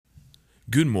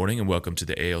Good morning and welcome to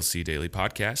the ALC Daily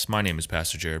Podcast. My name is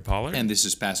Pastor Jared Pollard. And this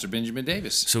is Pastor Benjamin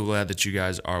Davis. So glad that you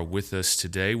guys are with us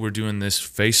today. We're doing this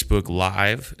Facebook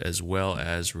Live as well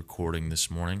as recording this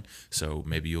morning, so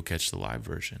maybe you'll catch the live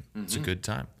version. It's a good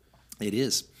time. It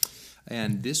is.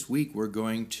 And this week we're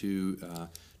going to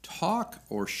talk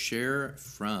or share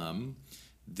from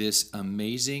this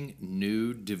amazing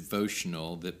new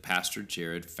devotional that Pastor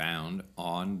Jared found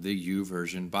on the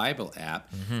YouVersion Bible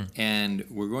app. And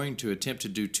we're going to attempt to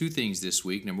do two things this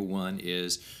week. Number one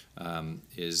is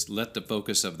let the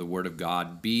focus of the Word of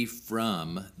God be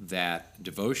from that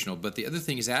devotional. But the other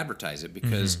thing is advertise it,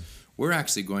 because we're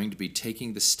actually going to be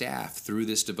taking the staff through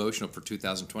this devotional for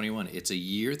 2021. It's a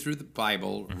year through the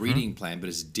Bible reading plan, but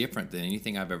it's different than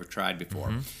anything I've ever tried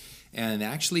before. And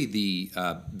actually,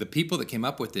 the people that came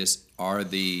up with this are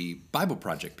the Bible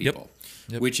Project people,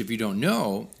 which, if you don't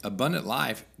know, Abundant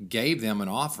Life gave them an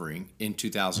offering in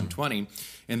 2020.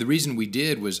 And the reason we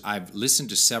did was I've listened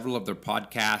to several of their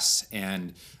podcasts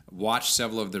and watched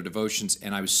several of their devotions,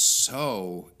 and I was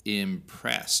so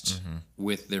impressed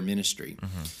with their ministry.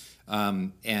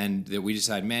 And that we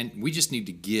decided, man, we just need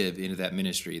to give into that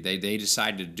ministry. They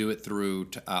decided to do it through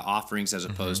offerings as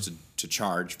opposed to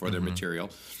charge for their material.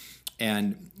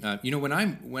 And when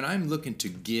I'm looking to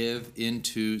give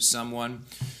into someone,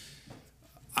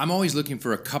 I'm always looking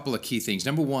for a couple of key things.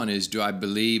 Number one is, do I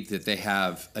believe that they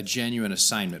have a genuine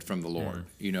assignment from the Lord?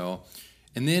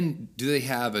 And then, do they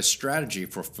have a strategy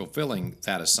for fulfilling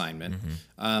that assignment?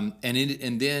 And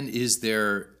then is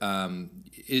there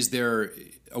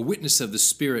a witness of the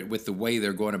Spirit with the way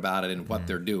they're going about it and what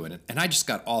they're doing? And I just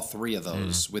got all three of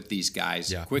those with these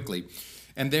guys quickly.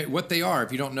 And what they are,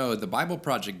 if you don't know, the Bible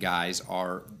Project guys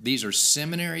are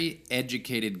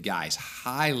seminary-educated guys,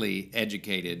 highly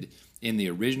educated in the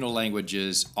original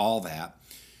languages, all that.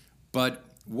 But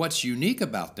what's unique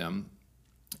about them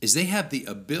is they have the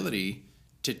ability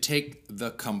to take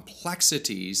the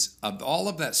complexities of all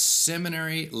of that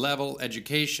seminary-level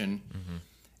education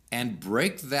and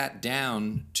break that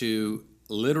down to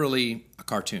literally a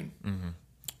cartoon.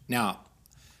 Now,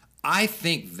 I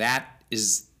think that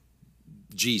is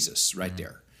Jesus right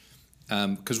there.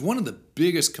 Because one of the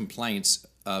biggest complaints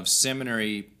of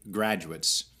seminary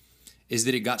graduates is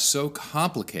that it got so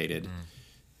complicated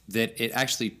that it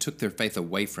actually took their faith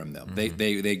away from them.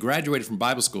 They graduated from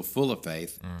Bible school full of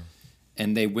faith,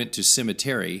 and they went to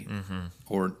cemetery,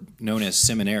 or known as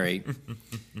seminary.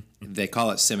 They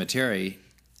call it cemetery,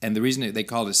 and the reason they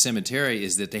called it cemetery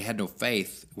is that they had no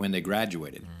faith when they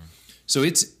graduated. So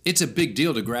it's a big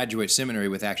deal to graduate seminary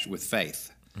with faith.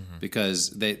 Because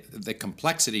the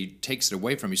complexity takes it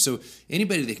away from you. So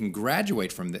anybody that can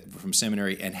graduate from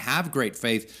seminary and have great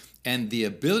faith and the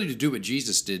ability to do what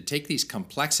Jesus did, take these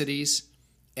complexities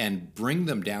and bring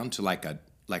them down to like a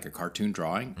cartoon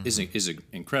drawing, is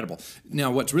incredible.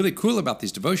 Now, what's really cool about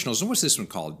these devotionals, and what's this one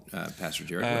called, Pastor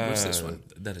Jared? What's this one?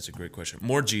 That is a great question.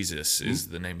 More Jesus is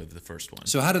the name of the first one.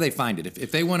 So how do they find it?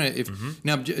 If they want to,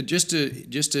 now just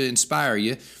to inspire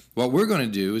you, what we're going to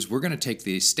do is we're going to take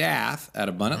the staff at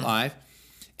Abundant Life,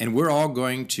 and we're all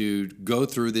going to go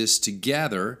through this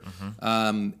together.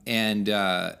 And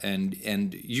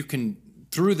you can,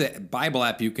 through the Bible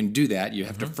app, you can do that. You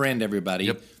have to friend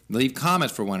everybody. Leave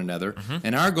comments for one another.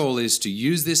 And our goal is to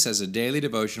use this as a daily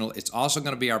devotional. It's also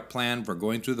going to be our plan for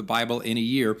going through the Bible in a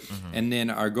year. And then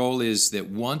our goal is that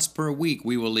once per week,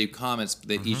 we will leave comments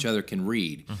that each other can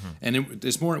read. And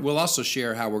this morning, we'll also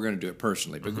share how we're going to do it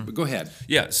personally. But go ahead.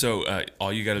 Yeah, so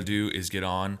all you got to do is get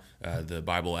on the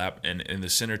Bible app, and in the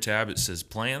center tab, it says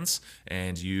plans,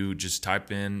 and you just type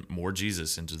in More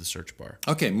Jesus into the search bar.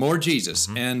 Okay, More Jesus.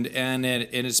 And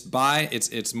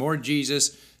it's More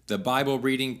Jesus, the Bible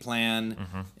reading plan,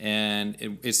 and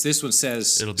this one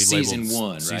says it'll be season labeled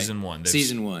 1, right? Season 1.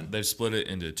 Season 1. They've split it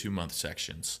into 2-month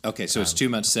sections. Okay, so it's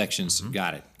 2-month sections.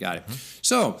 Got it.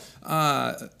 So,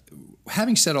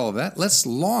 having said all of that, let's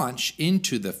launch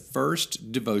into the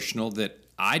first devotional that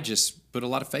I just put a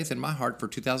lot of faith in my heart for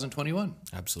 2021.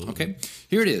 Absolutely. Okay,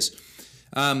 here it is.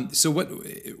 So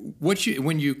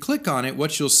when you click on it,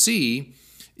 what you'll see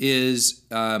is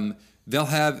they'll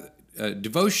have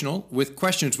devotional with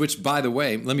questions, which, by the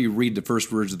way, let me read the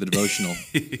first words of the devotional.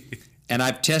 And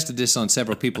I've tested this on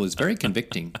several people. It's very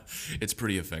convicting. It's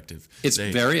pretty effective. It's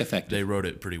very effective. They wrote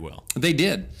it pretty well. They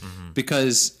did,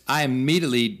 because I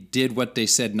immediately did what they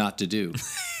said not to do.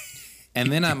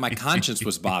 And then my conscience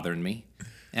was bothering me,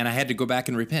 and I had to go back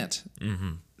and repent.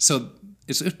 So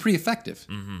it's pretty effective.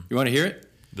 You want to hear it?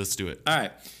 Let's do it. All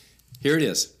right. Here it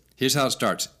is. Here's how it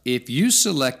starts. If you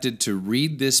selected to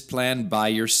read this plan by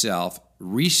yourself,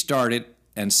 restart it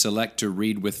and select to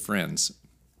read with friends.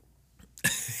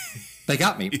 They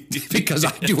got me because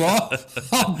I do all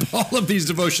of these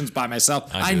devotions by myself.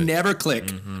 I never click.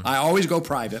 Mm-hmm. I always go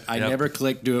private. I never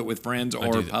click do it with friends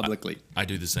or publicly. I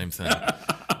do the same thing.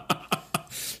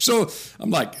 So I'm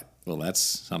like, well, that's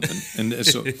something. And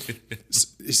so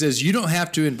he says, you don't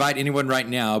have to invite anyone right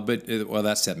now, but, well,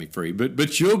 that set me free.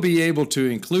 But you'll be able to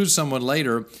include someone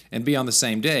later and be on the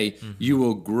same day. Mm-hmm. You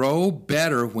will grow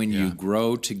better when you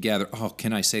grow together. Oh,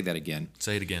 can I say that again?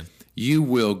 Say it again. You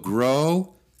will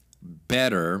grow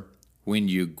better when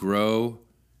you grow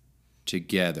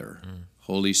together.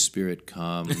 Holy Spirit,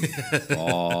 come,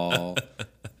 fall,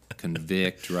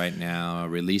 convict right now,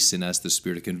 release in us the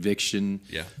spirit of conviction.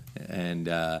 Yeah. And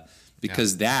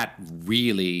because that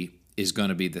really is going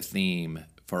to be the theme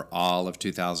for all of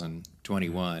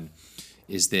 2021,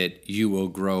 is that you will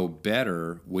grow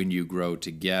better when you grow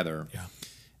together. Yeah.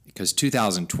 Because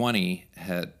 2020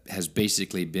 has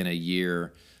basically been a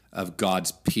year of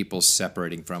God's people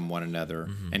separating from one another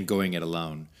and going it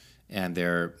alone. And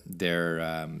they're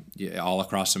all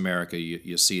across America,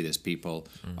 you'll see this. People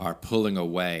are pulling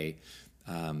away.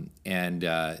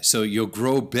 So you'll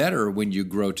grow better when you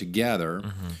grow together.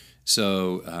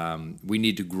 So we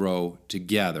need to grow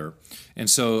together. And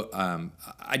so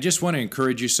I just want to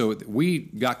encourage you. So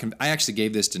I actually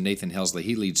gave this to Nathan Helsley.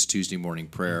 He leads Tuesday morning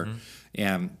prayer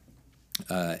and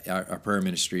our prayer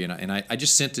ministry. And I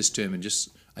just sent this to him and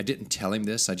I didn't tell him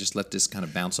this. I just let this kind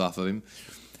of bounce off of him.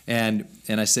 And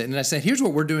I said, here's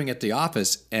what we're doing at the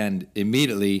office. And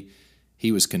immediately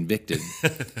he was convicted.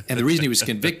 And the reason he was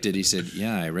convicted, he said,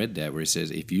 yeah, I read that, where he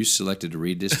says, if you selected to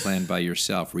read this plan by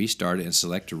yourself, restart it and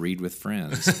select to read with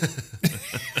friends.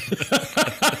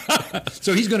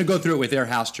 So he's going to go through it with their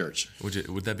house church.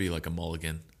 Would that be like a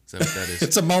mulligan? Is that what that is?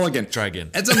 It's a mulligan. Try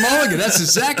again. It's a mulligan. That's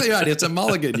exactly right. It's a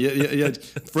mulligan.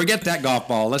 Forget that golf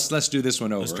ball. Let's do this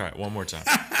one over. Let's try it one more time.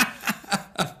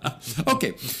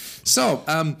 Okay.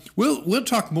 So we'll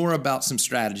talk more about some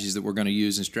strategies that we're going to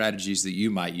use and strategies that you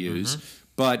might use.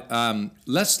 But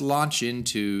let's launch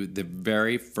into the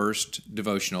very first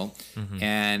devotional,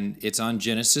 and it's on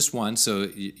Genesis 1. So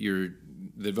the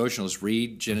devotional is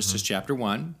read Genesis chapter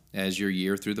 1 as your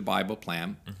year through the Bible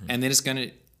plan, and then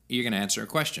you're going to answer a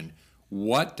question.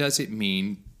 What does it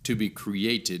mean to be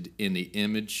created in the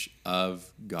image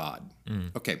of God?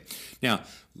 Okay. Now,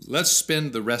 let's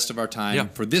spend the rest of our time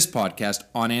for this podcast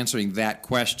on answering that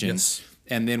question. Yes.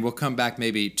 And then we'll come back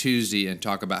maybe Tuesday and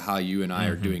talk about how you and I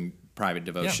are doing private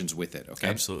devotions with it. Okay.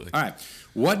 Absolutely. All right.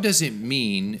 What does it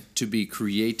mean to be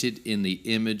created in the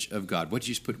image of God? What'd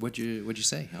you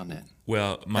say on that?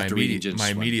 Well, my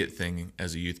immediate thing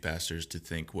as a youth pastor is to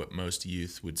think what most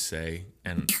youth would say.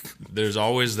 And there's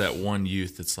always that one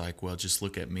youth that's like, well, just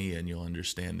look at me and you'll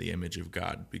understand the image of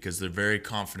God, because they're very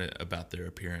confident about their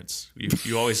appearance.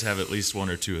 You always have at least one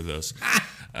or two of those.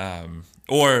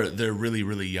 Or they're really,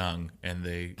 really young and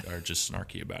they are just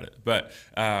snarky about it. But,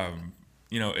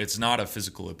 it's not a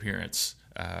physical appearance.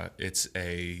 It's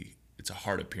a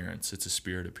heart appearance. It's a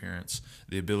spirit appearance.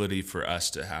 The ability for us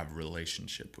to have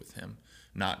relationship with Him,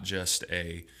 not just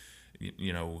a,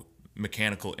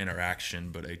 mechanical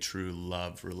interaction, but a true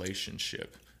love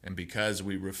relationship. And because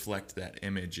we reflect that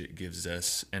image, it gives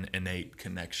us an innate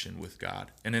connection with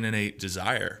God and an innate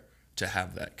desire to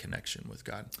have that connection with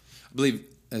God. I believe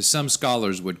some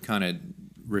scholars would kind of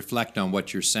reflect on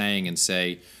what you're saying and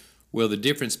say, well, the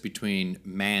difference between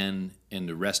man and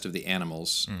the rest of the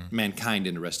animals, mankind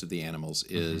and the rest of the animals,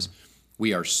 is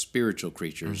we are spiritual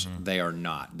creatures. They are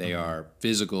not. They are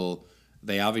physical.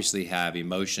 They obviously have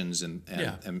emotions,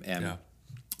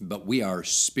 but we are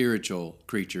spiritual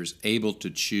creatures, able to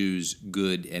choose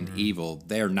good and evil.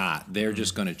 They're not. They're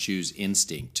just going to choose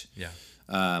instinct. Yeah.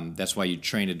 That's why you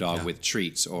train a dog with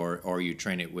treats, or you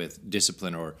train it with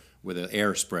discipline, or with an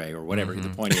air spray or whatever. The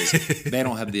point is, they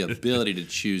don't have the ability to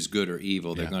choose good or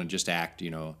evil. They're going to just act,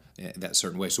 that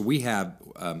certain way. So we have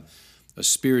a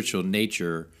spiritual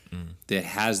nature that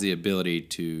has the ability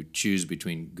to choose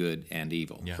between good and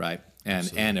evil, right?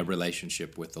 And a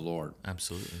relationship with the Lord.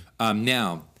 Absolutely.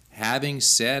 Now, having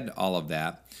said all of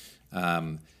that,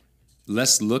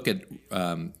 let's look at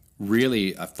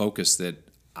really a focus that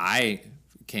I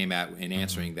came at in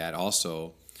answering that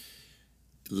also.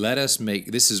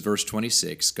 This is verse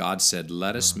 26. God said,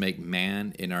 let us make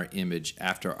man in our image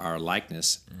after our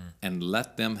likeness, and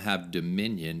let them have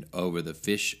dominion over the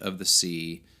fish of the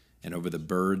sea, and over the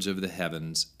birds of the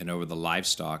heavens, and over the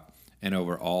livestock, and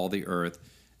over all the earth,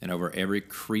 and over every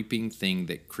creeping thing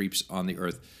that creeps on the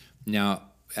earth. Now,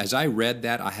 as I read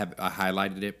that, I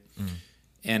highlighted it,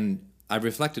 and I've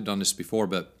reflected on this before,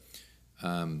 but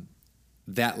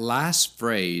that last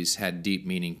phrase had deep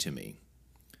meaning to me.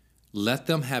 Let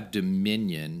them have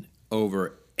dominion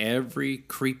over every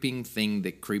creeping thing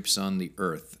that creeps on the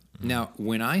earth. Now,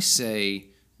 when I say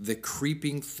the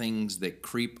creeping things that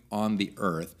creep on the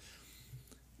earth,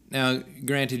 now,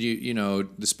 granted, you know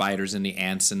the spiders and the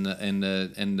ants and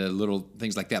the little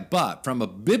things like that. But from a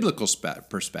biblical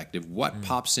perspective, what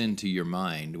pops into your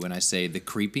mind when I say the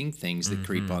creeping things that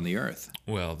creep on the earth?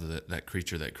 Well, that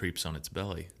creature that creeps on its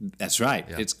belly. That's right.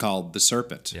 Yeah. It's called the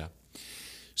serpent. Yeah.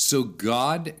 So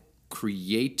God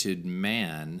created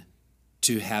man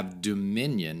to have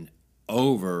dominion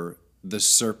over the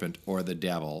serpent or the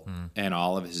devil and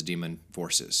all of his demon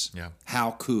forces. Yeah.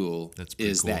 How cool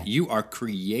is that? You are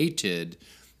created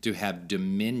to have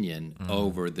dominion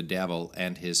over the devil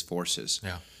and his forces.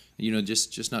 Yeah. You know,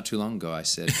 just not too long ago, I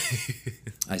said,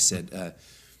 I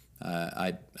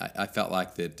felt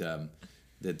like that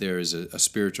that there is a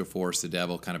spiritual force, the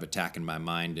devil, kind of attacking my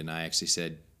mind, and I actually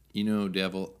said, you know,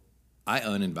 devil, I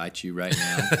uninvite you right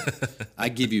now. I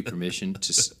give you permission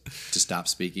to stop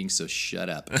speaking, so shut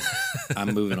up.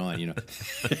 I'm moving on, you know,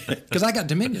 because I got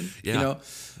dominion, yeah. you know.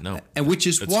 No, and which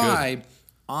is that's why, good.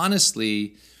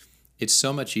 Honestly, it's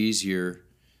so much easier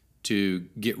to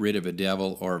get rid of a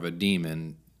devil or of a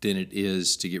demon than it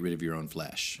is to get rid of your own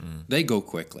flesh. They go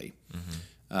quickly.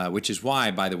 Which is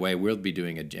why, by the way, we'll be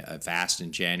doing a fast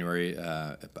in January,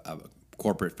 a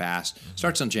corporate fast.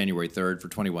 Starts on January 3rd for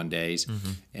 21 days.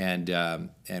 And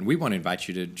we want to invite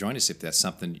you to join us if that's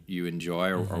something you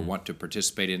enjoy or want to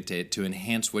participate in to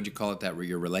enhance, what do you call it,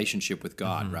 your relationship with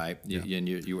God, right? Yeah. And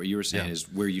what you were saying is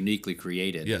we're uniquely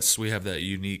created. Yes, we have that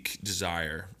unique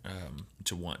desire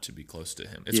to want to be close to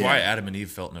him. It's why Adam and Eve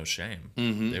felt no shame.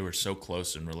 They were so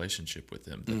close in relationship with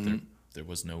him that there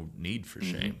was no need for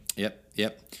shame.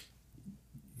 Yep.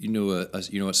 You know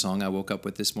what song I woke up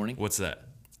with this morning? What's that?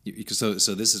 So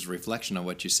this is a reflection on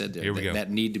what you said there. Here we go.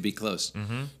 That need to be close.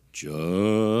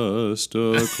 Just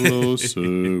a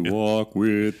closer walk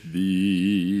with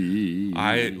thee.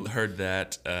 I heard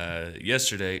that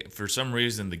yesterday. For some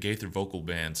reason, the Gaither Vocal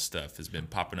Band stuff has been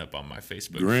popping up on my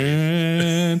Facebook.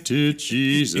 Granted,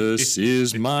 Jesus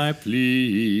is my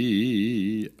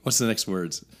plea. What's the next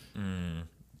words?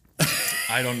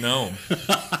 I don't know.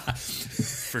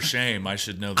 For shame, I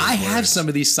should know those I words. have some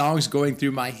of these songs going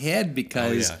through my head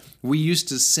because we used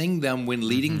to sing them when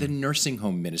leading the nursing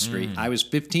home ministry. I was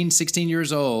 15, 16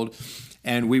 years old,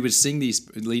 and we would sing these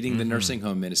leading the nursing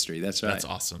home ministry. That's right. That's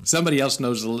awesome. Somebody else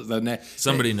knows the next.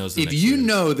 Somebody knows the next. If you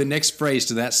know the next phrase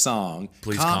to that song,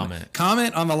 please comment.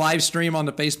 Comment on the live stream, on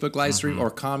the Facebook live stream,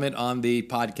 or comment on the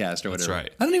podcast or whatever. That's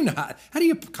right. I don't even know how do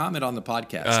you comment on the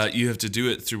podcast? You have to do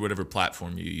it through whatever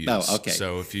platform you use. Oh, okay.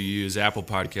 So if you use Apple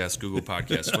Podcasts, Google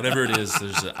Podcasts, whatever it is,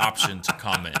 there's an option to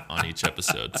comment on each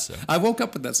episode. So I woke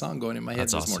up with that song going in my head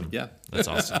That's this awesome. morning. Yeah. That's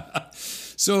awesome.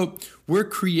 So we're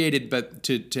created, but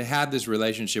to have this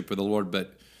relationship with the Lord.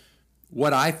 But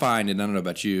what I find, and I don't know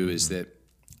about you, is that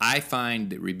I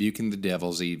find that rebuking the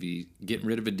devil's easy, getting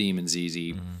rid of a demon's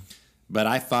easy. But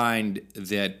I find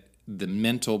that the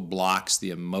mental blocks, the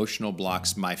emotional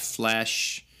blocks, my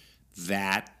flesh,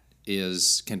 that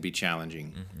can be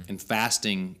challenging. And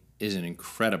fasting is an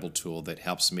incredible tool that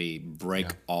helps me break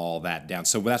all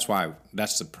that's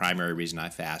the primary reason I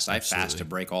fast. I fast to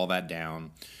break all that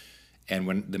down.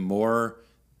 And the more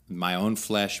my own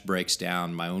flesh breaks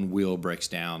down, my own will breaks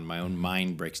down, my own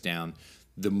mind breaks down,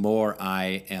 the more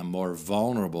I am more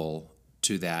vulnerable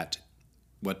to that.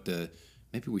 Maybe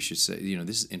we should say,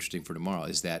 this is interesting for tomorrow,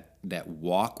 is that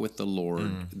walk with the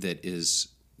Lord that is,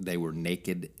 they were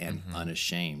naked and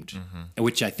unashamed,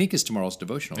 which I think is tomorrow's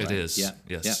devotional, right? It is. Yeah.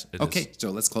 Yes. Yeah. Okay,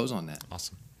 so let's close on that.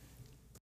 Awesome.